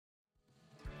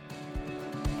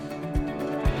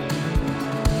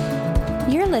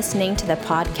You're listening to the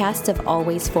podcast of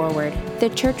Always Forward, the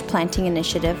church planting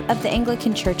initiative of the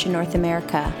Anglican Church in North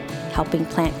America, helping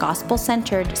plant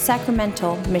gospel-centered,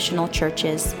 sacramental, missional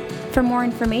churches. For more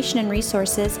information and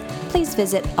resources, please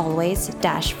visit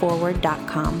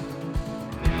always-forward.com.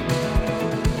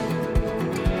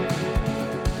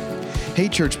 Hey,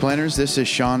 church planners, this is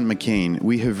Sean McCain.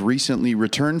 We have recently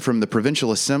returned from the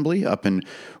Provincial Assembly up in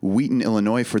Wheaton,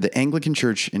 Illinois for the Anglican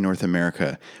Church in North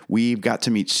America. We've got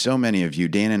to meet so many of you.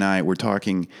 Dan and I were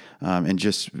talking and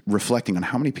just reflecting on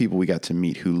how many people we got to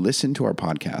meet who listen to our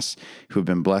podcasts, who have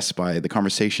been blessed by the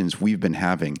conversations we've been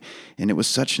having. And it was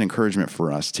such an encouragement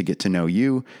for us to get to know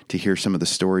you, to hear some of the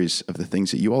stories of the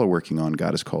things that you all are working on,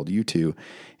 God has called you to,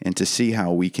 and to see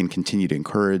how we can continue to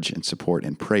encourage and support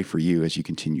and pray for you as you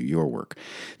continue your work.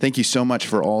 Thank you so much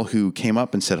for all who came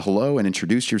up and said hello and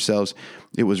introduced yourselves.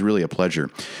 It was really a pleasure.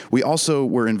 We also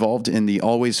were involved in the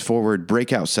Always Forward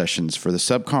breakout sessions for the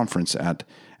sub-conference at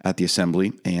the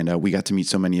Assembly, and we got to meet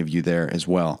so many of you there as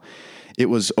well. It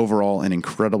was overall an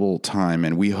incredible time,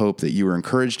 and we hope that you were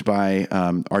encouraged by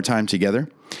our time together.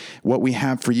 What we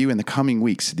have for you in the coming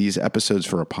weeks, these episodes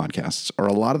for our podcasts, are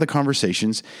a lot of the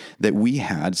conversations that we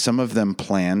had, some of them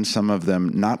planned, some of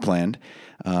them not planned,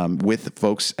 with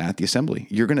folks at the Assembly.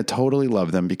 You're going to totally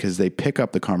love them because they pick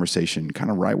up the conversation kind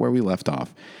of right where we left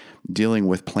off, dealing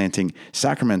with planting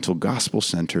sacramental,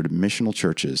 gospel-centered missional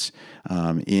churches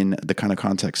in the kind of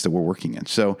context that we're working in.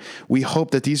 So we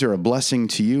hope that these are a blessing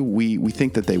to you. We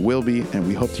think that they will be, and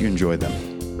we hope you enjoy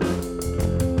them.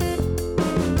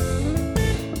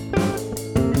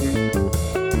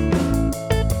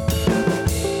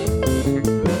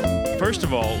 First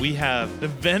of all, we have the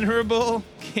Venerable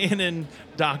Canon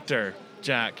Dr.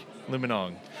 Jack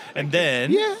Lumenong. And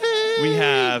then we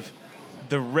have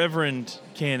the Reverend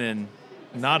Canon,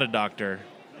 not a doctor,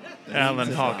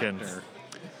 Alan Hawkins.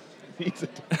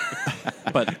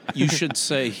 But you should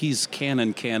say he's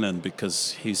canon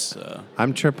because he's.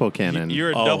 I'm triple canon.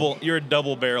 You're a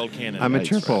double-barreled canon. I'm a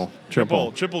triple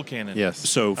canon. Yes.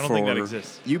 So I don't think that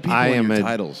exists. You people I and am your a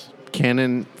titles.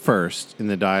 canon first in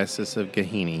the Diocese of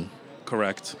Gahini.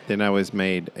 correct. Then I was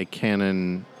made a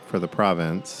canon for the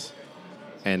province,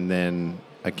 and then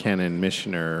a canon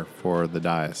missioner for the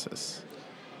diocese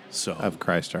So of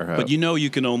Christ Our Hope. But you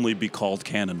can only be called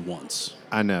canon once.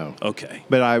 I know. Okay.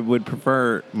 But I would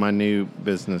prefer my new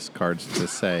business cards to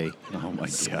say Oh my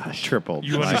gosh. triple.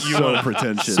 You wanna- So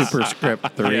pretentious.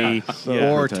 Superscript 3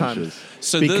 Yeah. or pretentious. tons.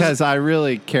 So Because I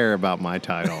really care about my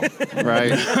title,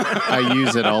 right? I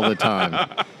use it all the time.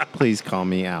 Please call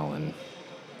me Alan.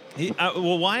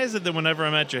 Well, why is it that whenever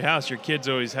I'm at your house, your kids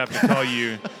always have to call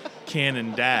you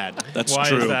Canon Dad? That's why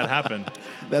true. does that happen?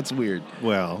 That's weird.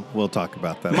 Well, we'll talk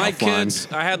about that my offline. kids,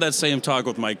 I had that same talk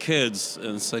with my kids,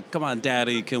 and it's like, come on,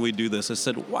 Daddy, can we do this? I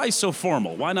said, why so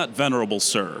formal? Why not venerable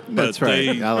sir? But That's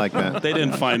right. I like that. They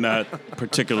didn't find that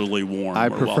particularly warm. I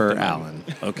or prefer welcoming. Alan.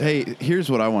 Okay. Hey,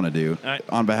 here's what I want to do. All right.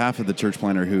 On behalf of the church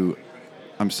planner who,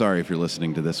 I'm sorry if you're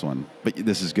listening to this one, but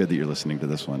this is good that you're listening to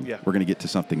this one. Yeah. We're going to get to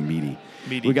something meaty.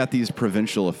 Meaty. We got these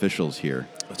provincial officials here.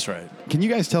 That's right. Can you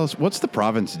guys tell us, what's the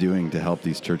province doing to help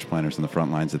these church planners on the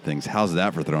front lines of things? How's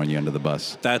that for throwing you under the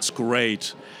bus? That's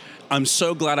great. I'm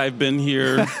so glad I've been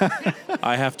here.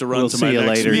 I have to run We'll to see my you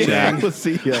next later, meeting. Jack. We'll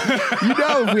see you. You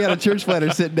know, if we had a church planner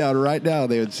sitting down right now,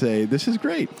 they would say, this is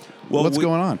great. What's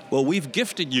going on? Well, we've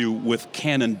gifted you with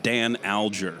Canon Dan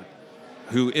Alger,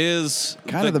 who is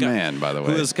Kind of the man, by the way.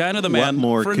 Who is kind of the What man.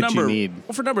 more for a could you number, need?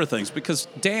 Well, for a number of things, because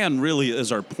Dan really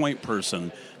is our point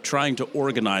person trying to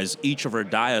organize each of our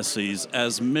dioceses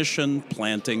as mission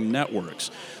planting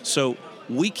networks. So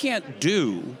we can't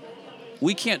do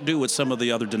what some of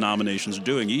the other denominations are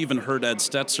doing. You even heard Ed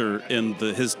Stetzer in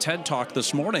his TED Talk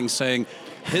this morning saying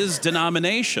his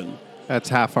denomination, That's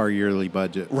half our yearly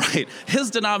budget. right, his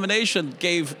denomination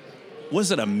gave,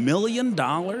 was it $1 million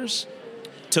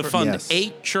to fund Yes.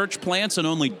 8 church plants, and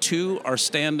only 2 are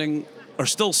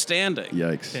still standing.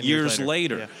 Yikes. 10 Years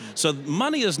later. Yeah. So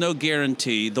money is no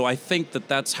guarantee, though I think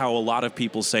that's how a lot of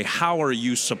people say, how are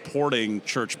you supporting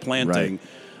church planting?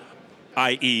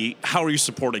 i.e., how are you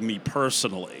supporting me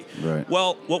personally? Right.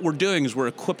 Well, what we're doing is we're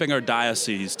equipping our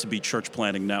dioceses to be church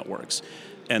planting networks.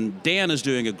 And Dan is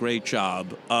doing a great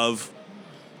job of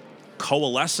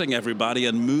coalescing everybody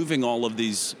and moving all of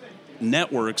these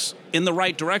networks in the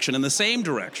right direction, in the same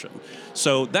direction.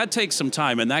 So that takes some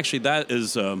time, and actually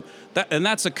that's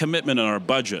a commitment in our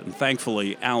budget. And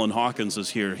thankfully, Alan Hawkins is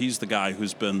here. He's the guy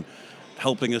who's been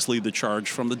helping us lead the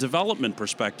charge from the development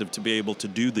perspective to be able to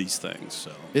do these things.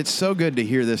 So It's so good to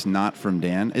hear this not from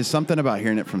Dan. It's something about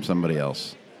hearing it from somebody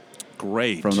else.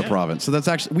 great. From the province. So that's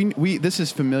actually, we this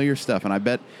is familiar stuff, and I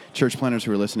bet church planners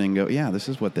who are listening go, yeah, this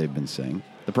is what they've been saying.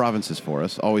 The province is for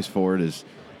us. Always Forward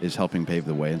is helping pave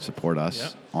the way and support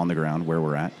us on the ground where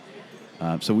we're at.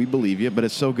 So we believe you, but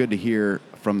it's so good to hear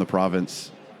from the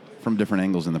province, from different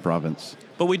angles in the province.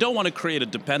 But we don't want to create a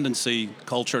dependency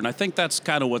culture, and I think that's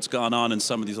kind of what's gone on in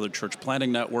some of these other church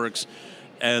planting networks.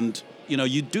 And,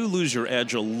 you do lose your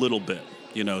edge a little bit,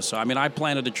 So, I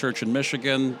planted a church in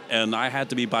Michigan, and I had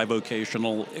to be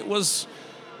bivocational. It was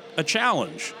a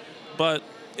challenge, but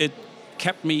it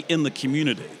kept me in the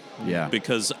community. Yeah.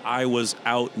 Because I was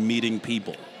out meeting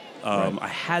people. I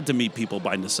had to meet people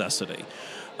by necessity.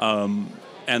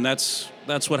 And that's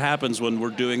what happens when we're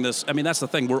doing this. That's the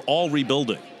thing. We're all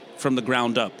rebuilding from the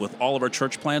ground up with all of our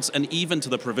church plants and even to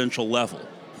the provincial level.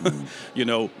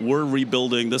 We're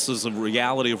rebuilding. This is a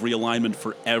reality of realignment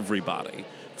for everybody,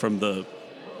 from the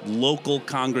local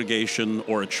congregation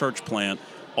or a church plant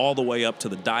all the way up to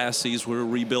the diocese we're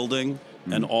rebuilding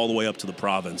and all the way up to the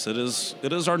province. It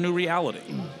is our new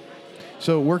reality.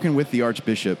 So working with the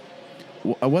Archbishop,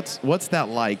 what's that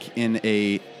like in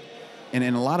a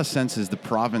lot of senses, the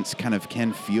province kind of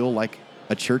can feel like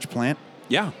a church plant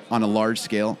on a large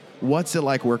scale. What's it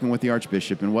like working with the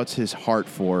Archbishop, and what's his heart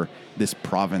for this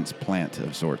province plant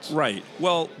of sorts? Right.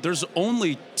 Well, there's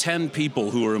only 10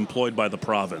 people who are employed by the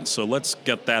province, so let's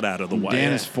get that out of the way.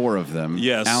 Dan is 4 of them.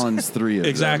 Yes. Alan's 3 of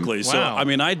exactly. them. Wow.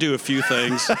 So, I do a few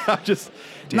things. Just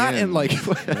Dan, not in like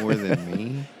more than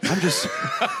me. I'm just.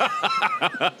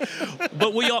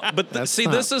 But we all. But That's see,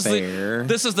 not this is fair.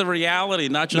 this is the reality,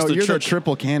 not just No, the you're church. the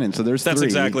triple canon, so there's 3. That's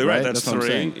exactly right. That's That's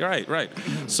what I'm 3. saying. Right.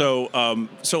 So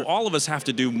all of us have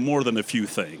to do more than a few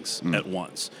things at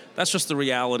once. That's just the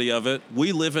reality of it.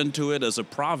 We live into it as a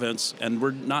province, and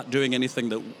we're not doing anything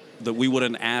that we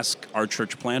wouldn't ask our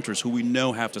church planters, who we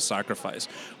know have to sacrifice,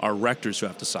 our rectors who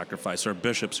have to sacrifice, our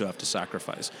bishops who have to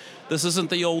sacrifice. This isn't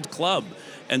the old club.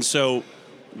 And so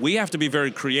we have to be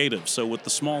very creative. So with the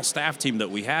small staff team that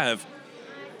we have,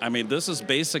 this is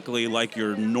basically like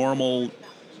your normal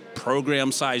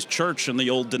program-sized church in the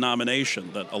old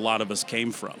denomination that a lot of us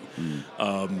came from.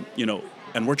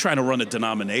 And we're trying to run a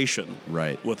denomination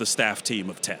with a staff team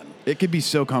of 10. It could be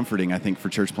so comforting, I think, for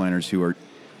church planners who are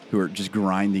just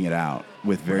grinding it out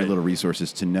with very little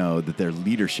resources to know that their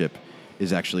leadership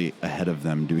is actually ahead of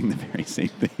them doing the very same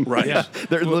thing. Right. Yeah.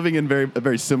 They're living in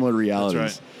very similar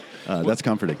realities. That's that's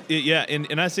comforting.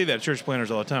 And I say that to church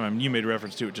planners all the time. You made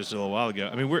reference to it just a little while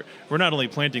ago. We're not only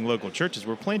planting local churches,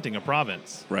 we're planting a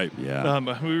province. Right. Yeah.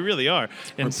 We really are.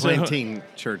 And We're planting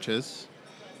churches.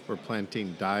 We're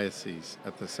planting dioceses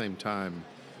at the same time.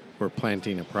 We're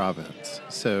planting a province.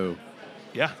 So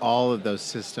all of those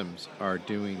systems are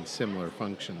doing similar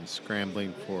functions,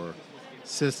 scrambling for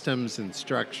systems and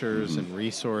structures and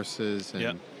resources.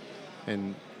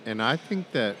 And I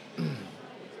think that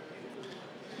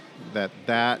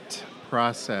that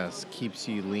process keeps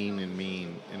you lean and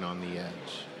mean and on the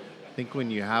edge. I think when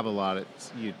you have a lot,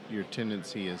 your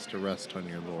tendency is to rest on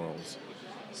your laurels.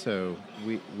 So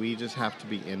we just have to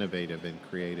be innovative and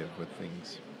creative with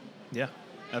things. Yeah,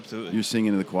 absolutely. You're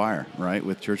singing to the choir, right,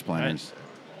 with church planners.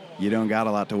 Right. You don't got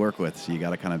a lot to work with, so you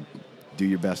got to kind of do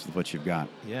your best with what you've got.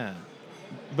 Yeah.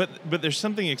 But there's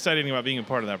something exciting about being a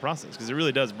part of that process, because it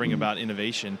really does bring about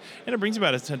innovation, and it brings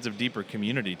about a sense of deeper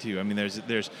community too.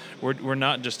 We're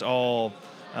not just all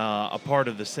a part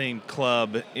of the same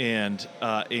club and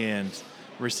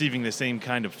receiving the same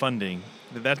kind of funding.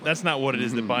 That's not what it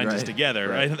is that binds us together,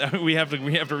 right? We have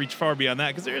to reach far beyond that,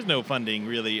 because there is no funding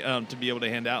really to be able to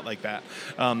hand out like that.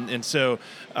 So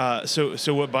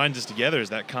what binds us together is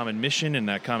that common mission and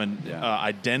that common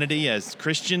identity as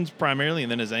Christians primarily,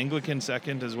 and then as Anglicans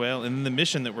second as well, and then the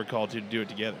mission that we're called to do it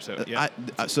together. So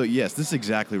So yes, this is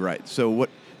exactly right. So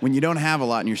when you don't have a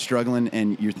lot and you're struggling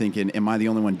and you're thinking, am I the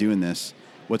only one doing this?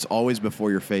 What's always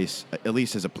before your face, at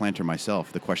least as a planter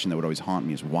myself, the question that would always haunt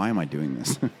me is, why am I doing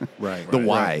this? The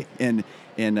why. Right.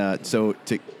 And so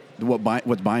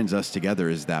what binds us together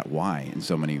is that why in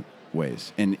so many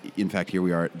ways. And in fact, here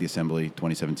we are at the Assembly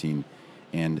 2017,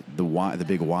 and the why, the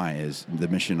big why, is the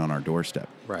mission on our doorstep.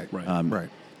 Right.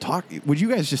 Would you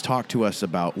guys just talk to us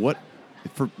about what,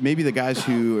 for maybe the guys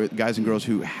and girls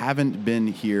who haven't been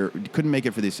here, couldn't make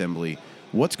it for the Assembly,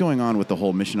 what's going on with the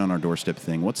whole mission on our doorstep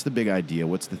thing? What's the big idea?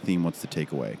 What's the theme? What's the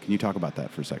takeaway? Can you talk about that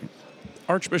for a second?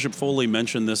 Archbishop Foley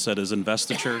mentioned this at his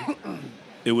investiture.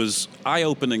 It was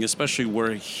eye-opening, especially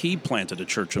where he planted a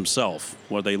church himself,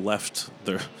 where they left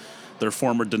their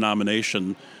former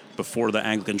denomination before the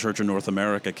Anglican Church in North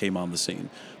America came on the scene.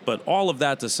 But all of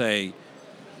that to say,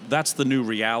 that's the new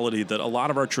reality that a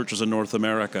lot of our churches in North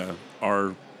America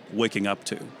are waking up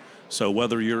to. So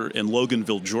whether you're in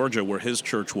Loganville, Georgia, where his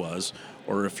church was,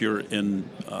 or if you're in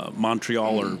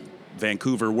Montreal or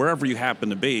Vancouver, wherever you happen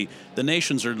to be, the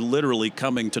nations are literally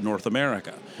coming to North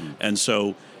America. And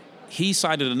so he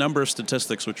cited a number of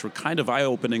statistics which were kind of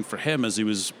eye-opening for him as he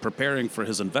was preparing for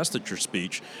his investiture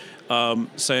speech,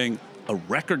 saying a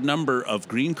record number of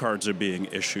green cards are being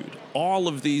issued. All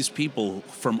of these people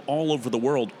from all over the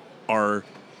world are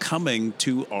coming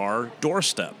to our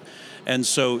doorstep. And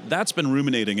so that's been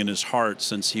ruminating in his heart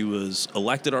since he was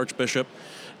elected Archbishop.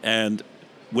 And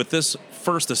with this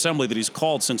first assembly that he's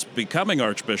called since becoming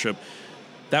Archbishop,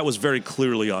 that was very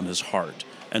clearly on his heart.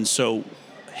 And so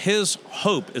his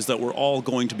hope is that we're all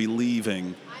going to be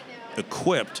leaving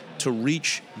equipped to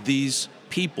reach these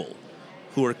people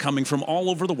who are coming from all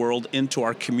over the world into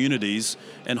our communities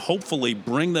and hopefully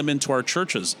bring them into our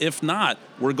churches. If not,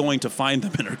 we're going to find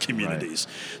them in our communities.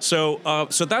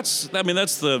 Right. So that's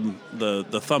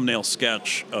the thumbnail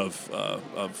sketch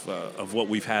of what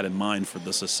we've had in mind for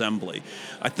this assembly.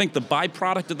 I think the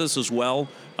byproduct of this as well,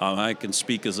 I can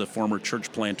speak as a former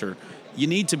church planter, you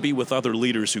need to be with other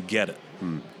leaders who get it.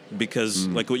 Because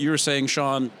like what you were saying,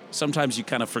 Sean, sometimes you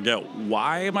kind of forget,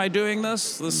 why am I doing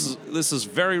this? This is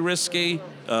very risky.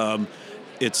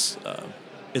 It's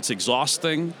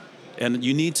exhausting, and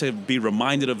you need to be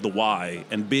reminded of the why,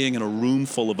 and being in a room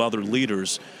full of other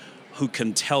leaders who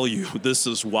can tell you this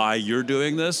is why you're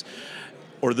doing this,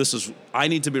 or I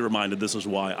need to be reminded this is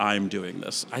why I'm doing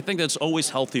this. I think that's always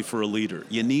healthy for a leader.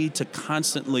 You need to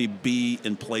constantly be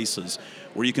in places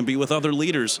where you can be with other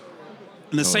leaders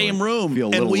in the same room,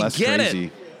 and we get crazy.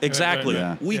 It. Exactly,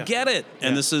 yeah. We get it,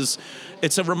 and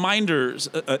it's a reminder.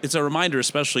 It's a reminder,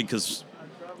 especially because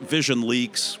vision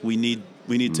leaks. We need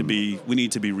to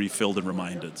be refilled and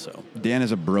reminded. So Dan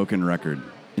is a broken record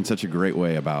in such a great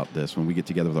way about this. When we get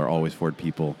together with our Always Forward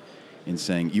people, in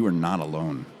saying you are not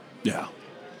alone. Yeah.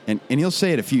 And he'll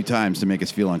say it a few times to make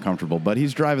us feel uncomfortable, but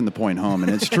he's driving the point home,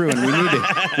 and it's true, and we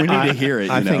need to hear it.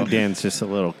 I think Dan's just a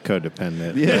little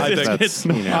codependent. Yeah, I think it's.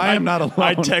 I am not alone.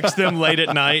 I text them late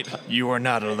at night. You are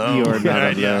not alone. You are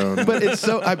not alone. But it's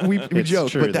so we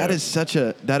joke, true, but that is such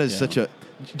a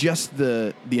just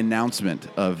the announcement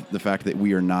of the fact that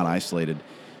we are not isolated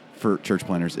for church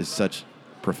planners is such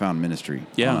profound ministry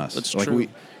on us. That's true.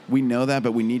 We know that,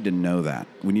 but we need to know that.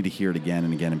 We need to hear it again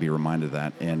and again and be reminded of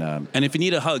that. And if you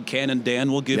need a hug, Ken and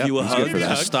Dan will give you a hug. For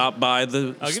that. Stop by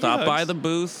the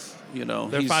booth. You know,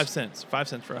 they're 5 cents. 5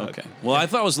 cents for a hug. Okay. Well, I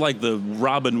thought it was like the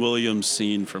Robin Williams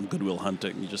scene from Good Will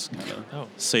Hunting. You just kind of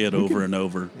say it over and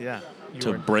over. Yeah.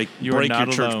 Break your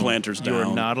church planters down.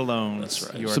 You are not alone.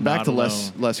 That's right. So back to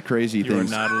less crazy things.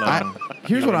 You are not alone.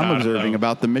 Here's what I'm observing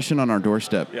about the mission on our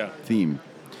doorstep theme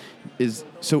is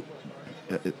so.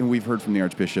 And we've heard from the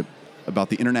Archbishop about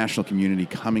the international community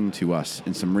coming to us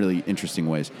in some really interesting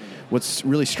ways. What's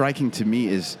really striking to me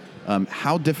is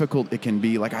how difficult it can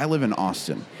be. Like, I live in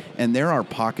Austin, and there are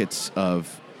pockets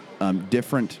of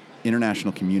different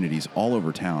international communities all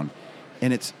over town.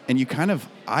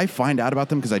 I find out about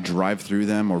them because I drive through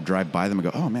them or drive by them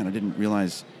and go, oh man, I didn't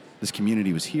realize this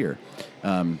community was here.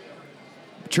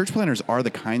 Church planners are the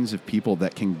kinds of people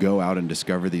that can go out and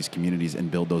discover these communities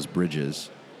and build those bridges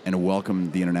and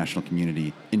welcome the international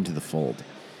community into the fold.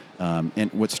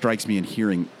 And what strikes me in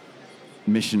hearing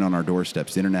mission on our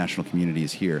doorsteps, the international community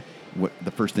is here, what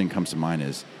the first thing comes to mind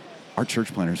is our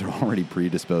church planners are already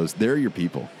predisposed. They're your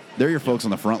people. They're your folks on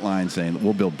the front line saying,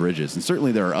 we'll build bridges. And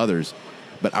certainly there are others,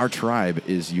 but our tribe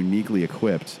is uniquely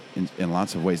equipped in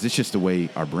lots of ways. It's just the way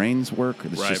our brains work.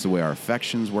 It's just the way our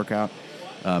affections work out.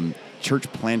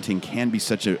 Church planting can be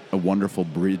such a wonderful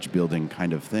bridge building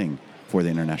kind of thing for the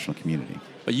international community.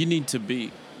 But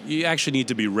you actually need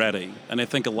to be ready. And I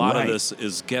think a lot of this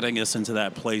is getting us into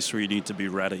that place where you need to be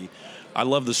ready. I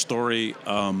love the story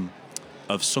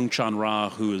of Sung Chan Ra,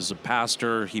 who is a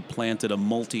pastor. He planted a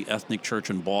multi-ethnic church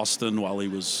in Boston while he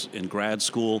was in grad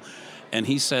school. And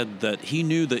he said that he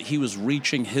knew that he was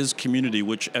reaching his community,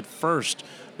 which at first,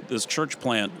 this church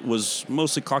plant was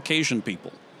mostly Caucasian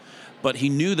people. But he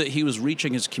knew that he was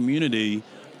reaching his community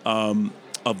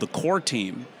of the core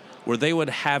team, where they would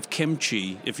have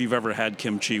kimchi. If you've ever had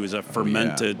kimchi, it was a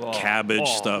fermented cabbage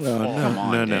stuff. Come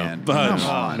on, Dan. But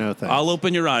no, thanks. I'll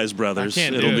open your eyes, brothers.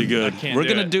 It'll be good. We're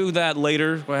going to do that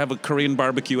later. We'll have a Korean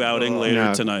barbecue outing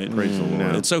later tonight. Praise the Lord.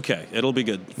 No. It's okay. It'll be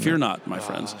good. Fear not, my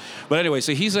friends. But anyway,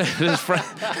 so he's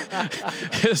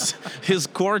his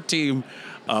core team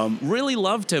really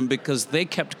loved him because they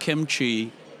kept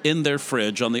kimchi in their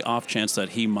fridge on the off chance that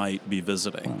he might be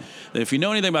visiting. If you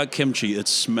know anything about kimchi, it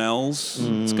smells,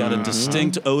 it's got a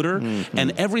distinct odor,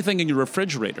 and everything in your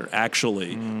refrigerator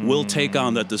actually will take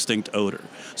on that distinct odor.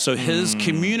 So his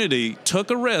community took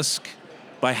a risk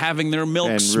by having their milk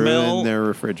and smell, ruin their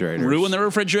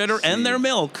refrigerator, and their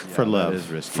milk for love. That is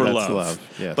risky. For That's love.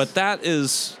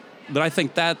 Yes. But I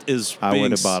think that is. I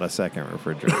would have bought a second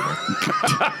refrigerator.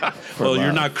 Well,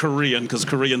 you're not Korean because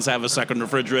Koreans have a second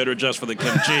refrigerator just for the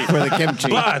kimchi. For the kimchi.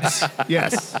 But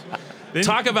yes.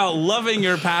 talk about loving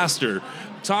your pastor.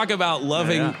 Talk about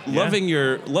loving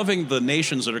the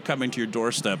nations that are coming to your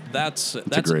doorstep. That's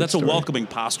a welcoming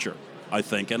posture, I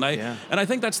think, and I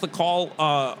think that's the call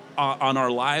on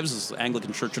our lives as the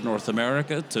Anglican Church of North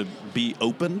America to be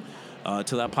open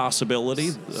to that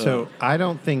possibility. So I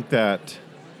don't think that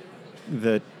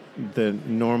the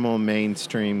normal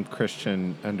mainstream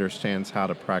Christian understands how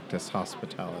to practice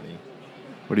hospitality.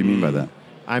 What do you mean by that?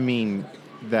 I mean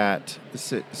that.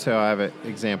 So I have an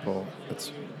example.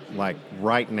 It's like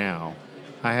right now,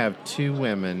 I have 2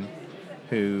 women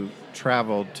who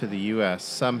traveled to the U.S.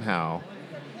 somehow.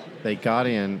 They got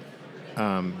in.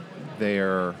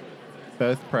 They're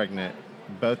both pregnant.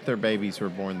 Both their babies were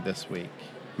born this week.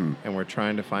 And we're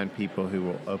trying to find people who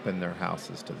will open their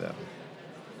houses to them.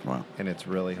 Wow. And it's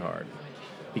really hard.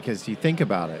 Because you think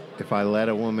about it. If I let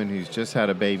a woman who's just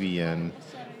had a baby in,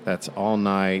 that's all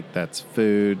night, that's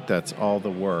food, that's all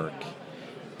the work.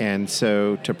 And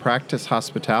so to practice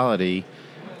hospitality,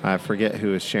 I forget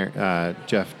who was sharing,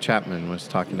 Jeff Chapman was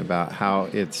talking about how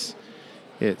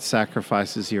it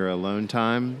sacrifices your alone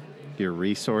time, your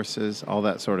resources, all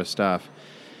that sort of stuff.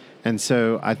 And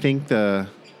so I think the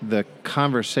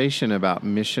conversation about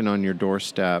mission on your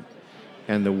doorstep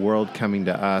and the world coming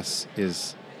to us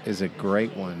is a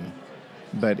great one,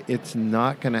 but it's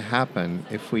not going to happen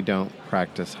if we don't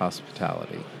practice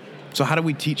hospitality. So how do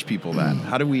we teach people that?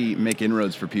 How do we make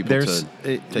inroads for people to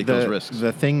take those risks?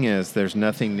 The thing is, there's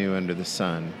nothing new under the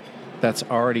sun. That's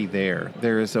already there.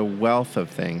 There is a wealth of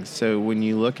things. So when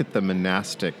you look at the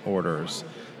monastic orders,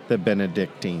 the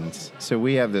Benedictines, so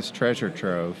we have this treasure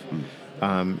trove.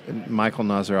 Michael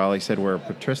Nazarali said we're a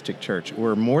patristic church.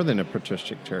 We're more than a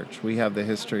patristic church. We have the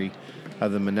history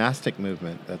of the monastic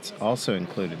movement that's also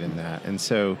included in that. And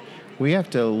so we have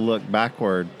to look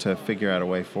backward to figure out a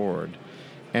way forward.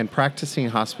 And practicing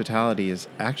hospitality is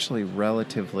actually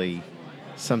relatively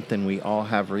something we all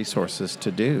have resources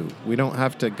to do. We don't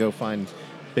have to go find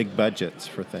big budgets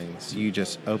for things. You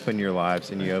just open your lives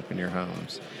and you open your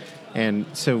homes. And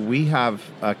so we have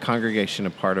a congregation, a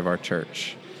part of our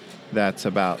church, that's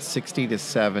about 60 to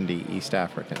 70 East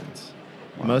Africans.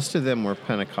 Wow. Most of them were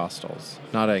Pentecostals,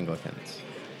 not Anglicans.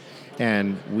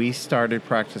 And we started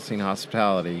practicing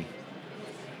hospitality,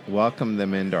 welcomed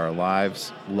them into our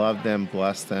lives, loved them,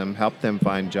 blessed them, helped them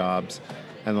find jobs,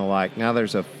 and the like. Now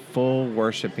there's a full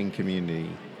worshiping community,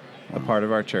 a part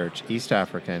of our church, East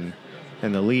African,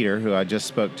 and the leader, who I just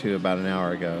spoke to about an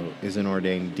hour ago, is an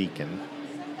ordained deacon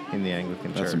in the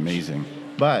Anglican church. That's amazing.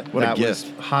 But what that a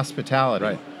gift. Was hospitality.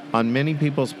 Right. On many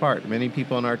people's part, many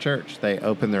people in our church, they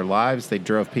opened their lives, they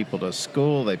drove people to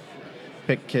school, they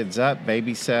picked kids up,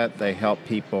 babysat, they helped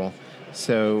people.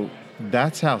 So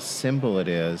that's how simple it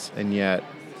is, and yet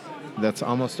that's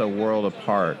almost a world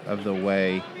apart of the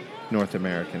way North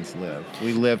Americans live.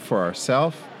 We live for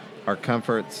ourselves, our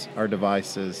comforts, our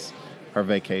devices, our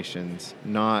vacations,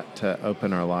 not to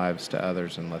open our lives to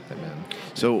others and let them in.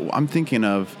 So I'm thinking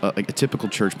of a typical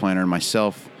church planner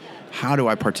myself. How do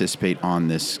I participate on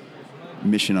this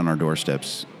mission on our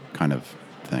doorsteps kind of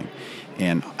thing?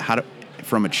 And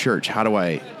from a church, how do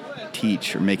I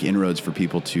teach or make inroads for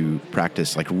people to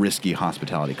practice like risky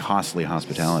hospitality, costly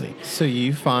hospitality? So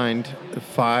you find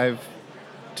 5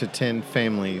 to 10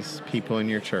 families, people in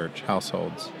your church,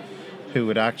 households, who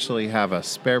would actually have a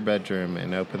spare bedroom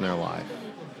and open their life.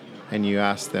 And you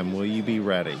ask them, will you be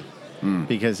ready?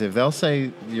 Because if they'll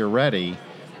say you're ready,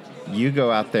 you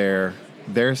go out there,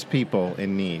 there's people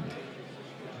in need.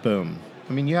 Boom.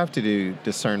 I mean, you have to do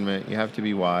discernment. You have to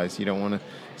be wise. You don't want to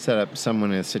set up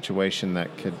someone in a situation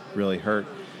that could really hurt.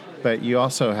 But you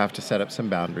also have to set up some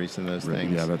boundaries in those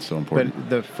things. Yeah, that's so important. But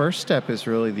the first step is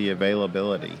really the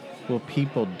availability. Will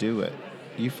people do it?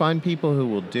 You find people who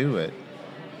will do it.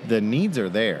 The needs are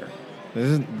there.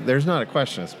 There's not a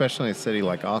question, especially in a city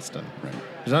like Austin. Right.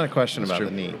 There's not a question That's about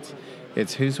true. the needs.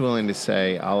 It's who's willing to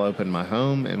say, I'll open my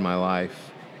home and my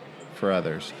life for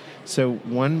others. So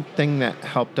one thing that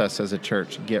helped us as a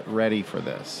church get ready for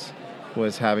this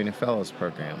was having a fellows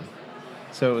program.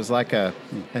 So it was like an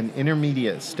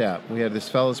intermediate step. We had this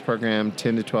fellows program,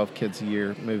 10 to 12 kids a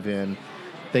year move in.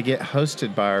 They get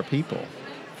hosted by our people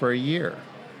for a year.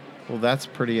 Well, that's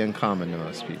pretty uncommon to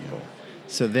most people.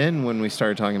 So then when we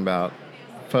started talking about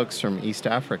folks from East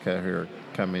Africa who are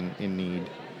coming in need,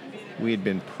 we had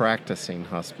been practicing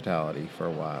hospitality for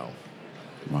a while.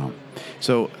 Wow.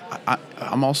 So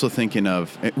I'm also thinking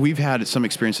of, we've had some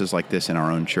experiences like this in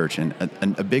our own church, and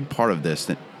a big part of this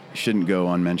that shouldn't go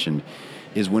unmentioned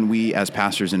is when we as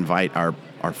pastors invite our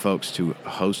folks to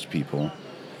host people.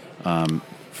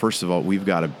 First of all, we've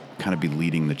got to kind of be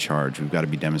leading the charge. We've got to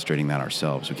be demonstrating that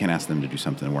ourselves. We can't ask them to do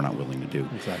something that we're not willing to do.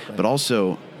 Exactly. But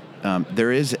also,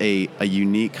 there is a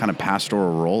unique kind of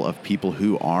pastoral role of people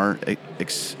who are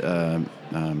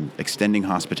extending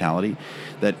hospitality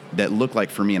that look like,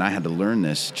 for me, and I had to learn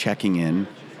this, checking in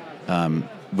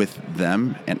with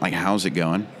them and like, how's it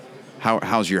going?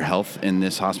 How's your health in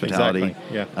this hospitality?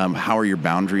 Exactly. Yeah. How are your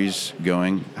boundaries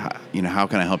going? How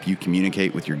can I help you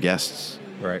communicate with your guests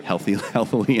right.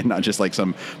 healthily and not just like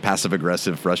some passive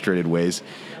aggressive, frustrated ways?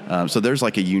 So there's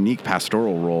like a unique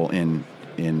pastoral role in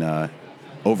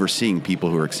overseeing people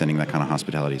who are extending that kind of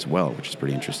hospitality as well, which is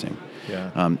pretty interesting.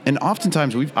 Yeah. And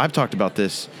oftentimes I've talked about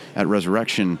this at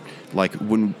Resurrection, like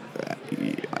when,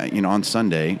 on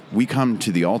Sunday, we come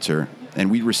to the altar and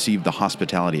we receive the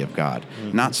hospitality of God,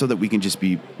 not so that we can just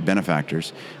be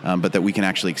benefactors, but that we can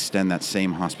actually extend that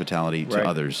same hospitality to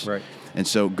others. Right. And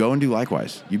so go and do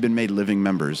likewise. You've been made living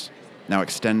members. Now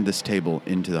extend this table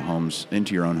into the homes,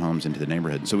 into your own homes, into the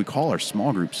neighborhood. So we call our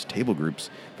small groups table groups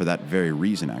for that very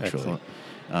reason, actually.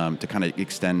 To kind of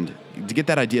to get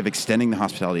that idea of extending the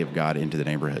hospitality of God into the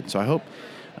neighborhood. So I hope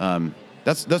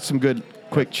that's some good,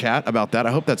 quick chat about that.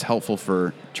 I hope that's helpful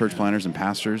for church planners and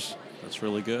pastors. That's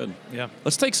really good. Yeah.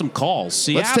 Let's take some calls.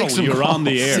 Seattle, Let's take some you're calls. on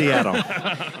the air. Seattle.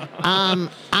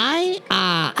 I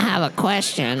have a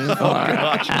question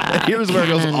for Here's where it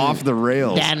goes off the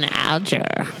rails. Dan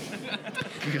Alger.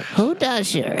 Who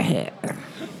does your hair?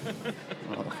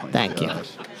 Thank you.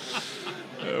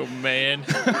 Oh, man.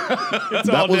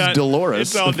 That was Dolores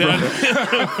It's all down.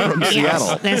 from Seattle.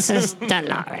 Yes, this is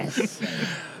Dolores.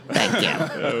 Thank you.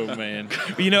 Oh, man.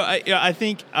 I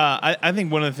think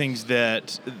one of the things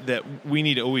that we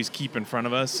need to always keep in front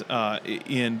of us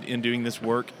in doing this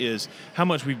work is how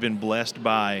much we've been blessed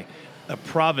by a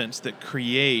province that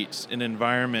creates an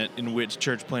environment in which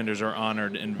church planters are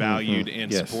honored and valued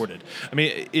and supported. I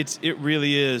mean, it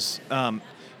really is.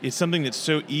 It's something that's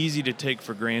so easy to take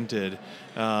for granted,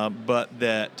 but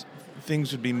that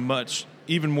things would be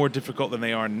even more difficult than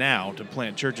they are now to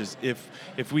plant churches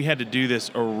if we had to do this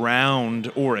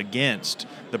around or against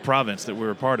the province that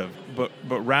we're a part of. But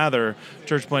rather,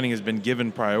 church planting has been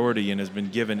given priority and has been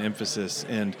given emphasis.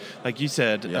 And like you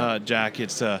said, Jack,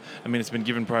 it's been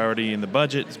given priority in the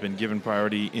budget. It's been given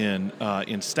priority in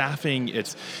staffing.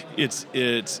 It's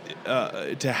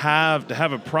to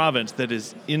have a province that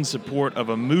is in support of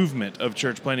a movement of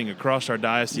church planting across our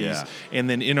diocese and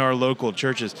then in our local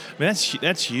churches. I mean,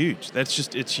 that's huge.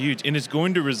 It's huge, and it's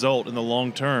going to result in the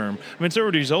long term. I mean, it's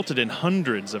already resulted in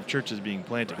hundreds of churches being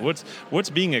planted. What's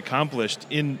being accomplished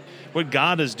in what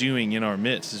God is doing in our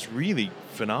midst is really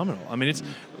phenomenal. I mean, it's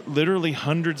literally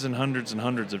hundreds and hundreds and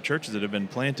hundreds of churches that have been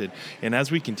planted. And as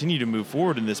we continue to move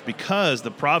forward in this, because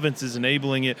the province is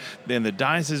enabling it, then the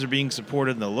dioceses are being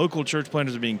supported, and the local church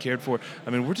planters are being cared for. I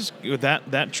mean, we're just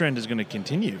that trend is going to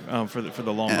continue for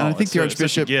the long haul. And I think the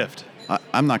Archbishop, it's a gift.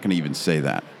 I'm not going to even say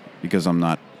that because I'm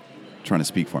not trying to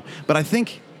speak for him. But I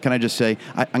think, can I just say,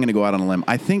 I'm going to go out on a limb.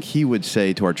 I think he would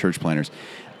say to our church planners,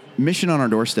 mission on our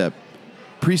doorstep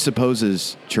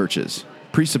presupposes churches,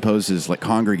 presupposes like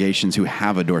congregations who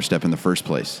have a doorstep in the first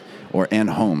place, and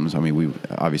homes. I mean,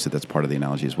 obviously that's part of the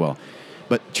analogy as well.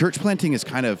 But church planting is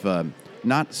kind of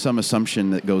not some assumption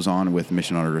that goes on with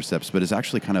mission on our doorsteps, but is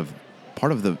actually kind of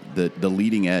part of the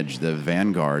leading edge, the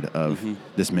vanguard of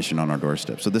this mission on our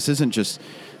doorstep. So this isn't just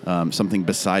something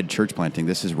beside church planting.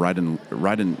 This is right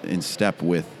in step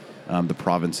with the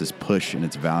province's push and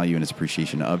its value and its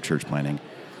appreciation of church planting.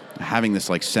 Having this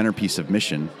like centerpiece of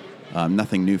mission,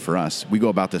 nothing new for us. We go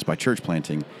about this by church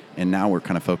planting, and now we're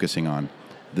kind of focusing on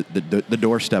the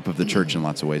doorstep of the church in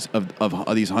lots of ways,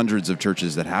 of these hundreds of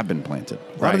churches that have been planted.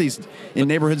 A lot of these in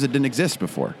neighborhoods that didn't exist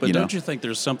before. But don't you think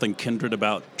there's something kindred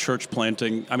about church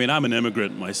planting? I mean, I'm an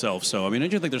immigrant myself, so I mean,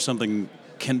 don't you think there's something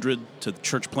kindred to the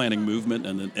church planting movement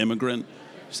and an immigrant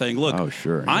saying, look,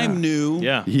 I'm new.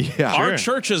 Yeah. Our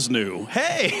church is new.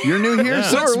 Hey, you're new here,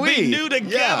 so let's are we. be new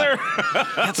together.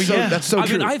 That's so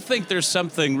true. I mean, I think there's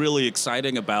something really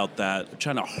exciting about that,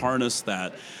 trying to harness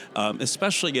that,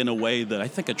 especially in a way that I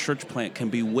think a church plant can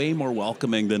be way more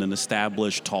welcoming than an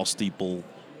established tall steeple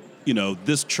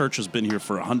this church has been here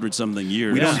for 100-something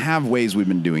years. We don't have ways we've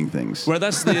been doing things. Well,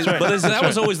 that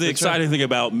was always the exciting thing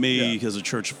about me as a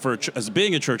church. As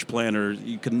being a church planner,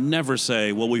 you can never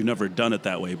say, "Well, we've never done it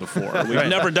that way before. We've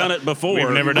never done it before. We've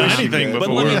never done anything before.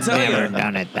 But let me tell Never you,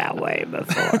 done it that way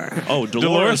before. oh,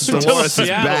 Dolores is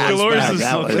back. Dolores is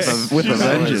That was with a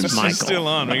vengeance. Michael. She's still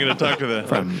on. We got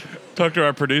to talk to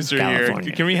our producer California.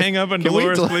 here. Can we hang up on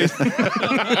Dolores, please?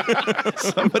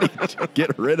 Somebody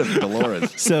get rid of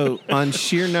Dolores. So on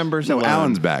sheer numbers alone,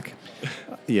 Alan's back.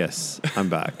 Yes, I'm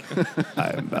back.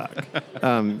 I am back.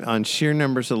 On sheer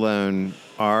numbers alone,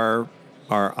 our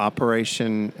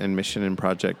operation and mission and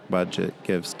project budget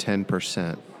gives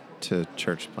 10% to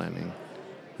church planning,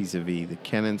 vis-a-vis the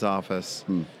Kenan's office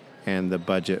and the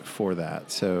budget for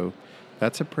that. So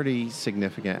that's a pretty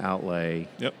significant outlay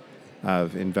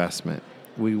of investment.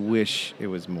 We wish it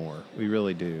was more. We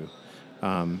really do.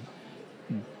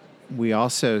 We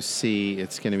also see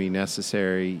it's going to be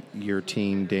necessary. Your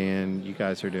team, Dan, you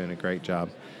guys are doing a great job.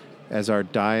 As our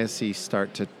dioceses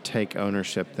start to take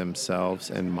ownership themselves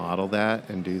and model that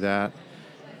and do that,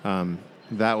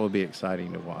 that will be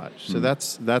exciting to watch. So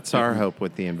that's our hope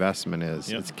with the investment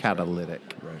is it's catalytic.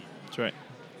 Right. That's right.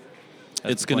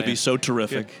 It's going to be so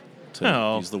terrific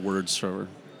to use the words for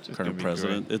current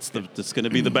president. Great. It's going to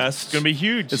be the best. It's going to be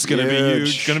huge. It's going to be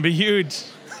huge. It's going to be huge.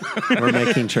 We're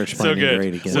making church planning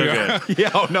great again. So good.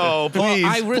 Yeah, oh no,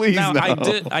 please, please now, no.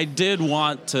 I did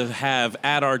want to have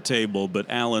at our table, but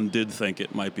Alan did think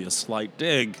it might be a slight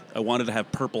dig. I wanted to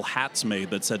have purple hats made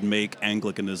that said "Make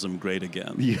Anglicanism Great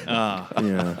Again." Yeah.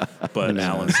 But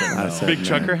Alan said no. Big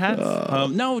trucker hats?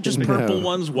 No, just purple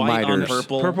ones, white on Miters.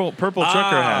 purple. Purple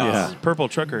trucker hats. Yeah. Purple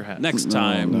trucker hats. Next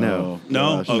time. No.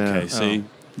 No? Gosh, Okay, no. see.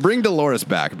 Bring Dolores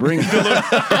back. I've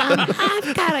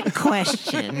got a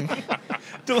question.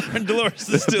 Dolores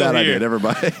is still Bad here. idea,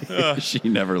 everybody. She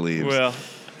never leaves. Well,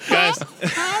 guys,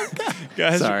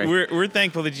 Sorry. we're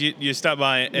thankful that you stopped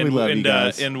by, and We love you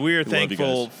guys. and we're We love you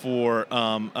thankful guys.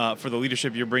 for the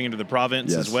leadership you're bringing to the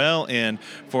province Yes. as well, and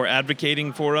for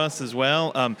advocating for us as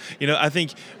well. I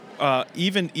think.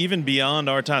 Even beyond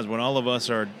our times, when all of us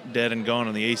are dead and gone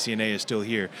and the ACNA is still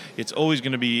here, it's always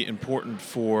going to be important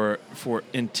for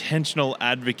intentional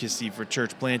advocacy for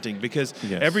church planting, because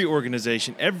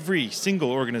every single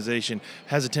organization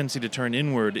has a tendency to turn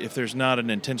inward if there's not an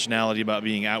intentionality about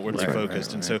being outwardly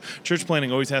focused. And so church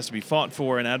planting always has to be fought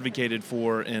for and advocated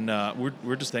for, and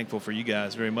we're just thankful for you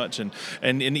guys very much. And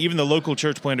even the local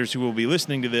church planters who will be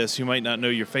listening to this, who might not know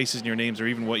your faces and your names or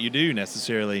even what you do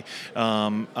necessarily,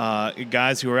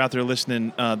 guys who are out there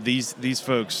listening, these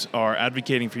folks are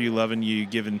advocating for you, loving you,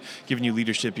 giving you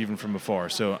leadership even from afar.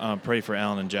 So pray for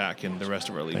Alan and Jack and the rest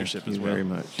of our leadership as well. Very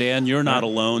much. Dan, you're not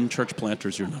alone. Church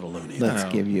planters, you're not alone either. Let's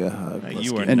give you a hug.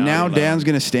 You are And not now alone. Dan's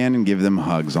going to stand and give them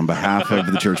hugs on behalf of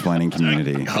the church planning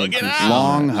community. Hug it out.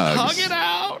 Long hugs. Hug it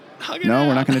out. Hug it No, out.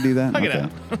 we're not going to do that? Hug it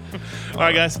out. All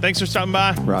right, guys. Thanks for stopping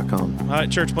by. Rock on. All right,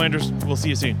 church planters. We'll see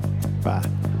you soon. Bye.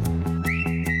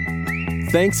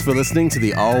 Thanks for listening to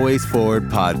the Always Forward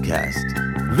podcast.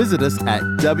 Visit us at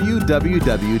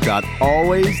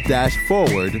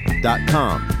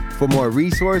www.always-forward.com for more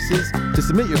resources, to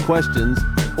submit your questions,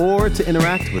 or to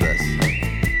interact with us.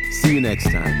 See you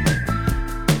next time.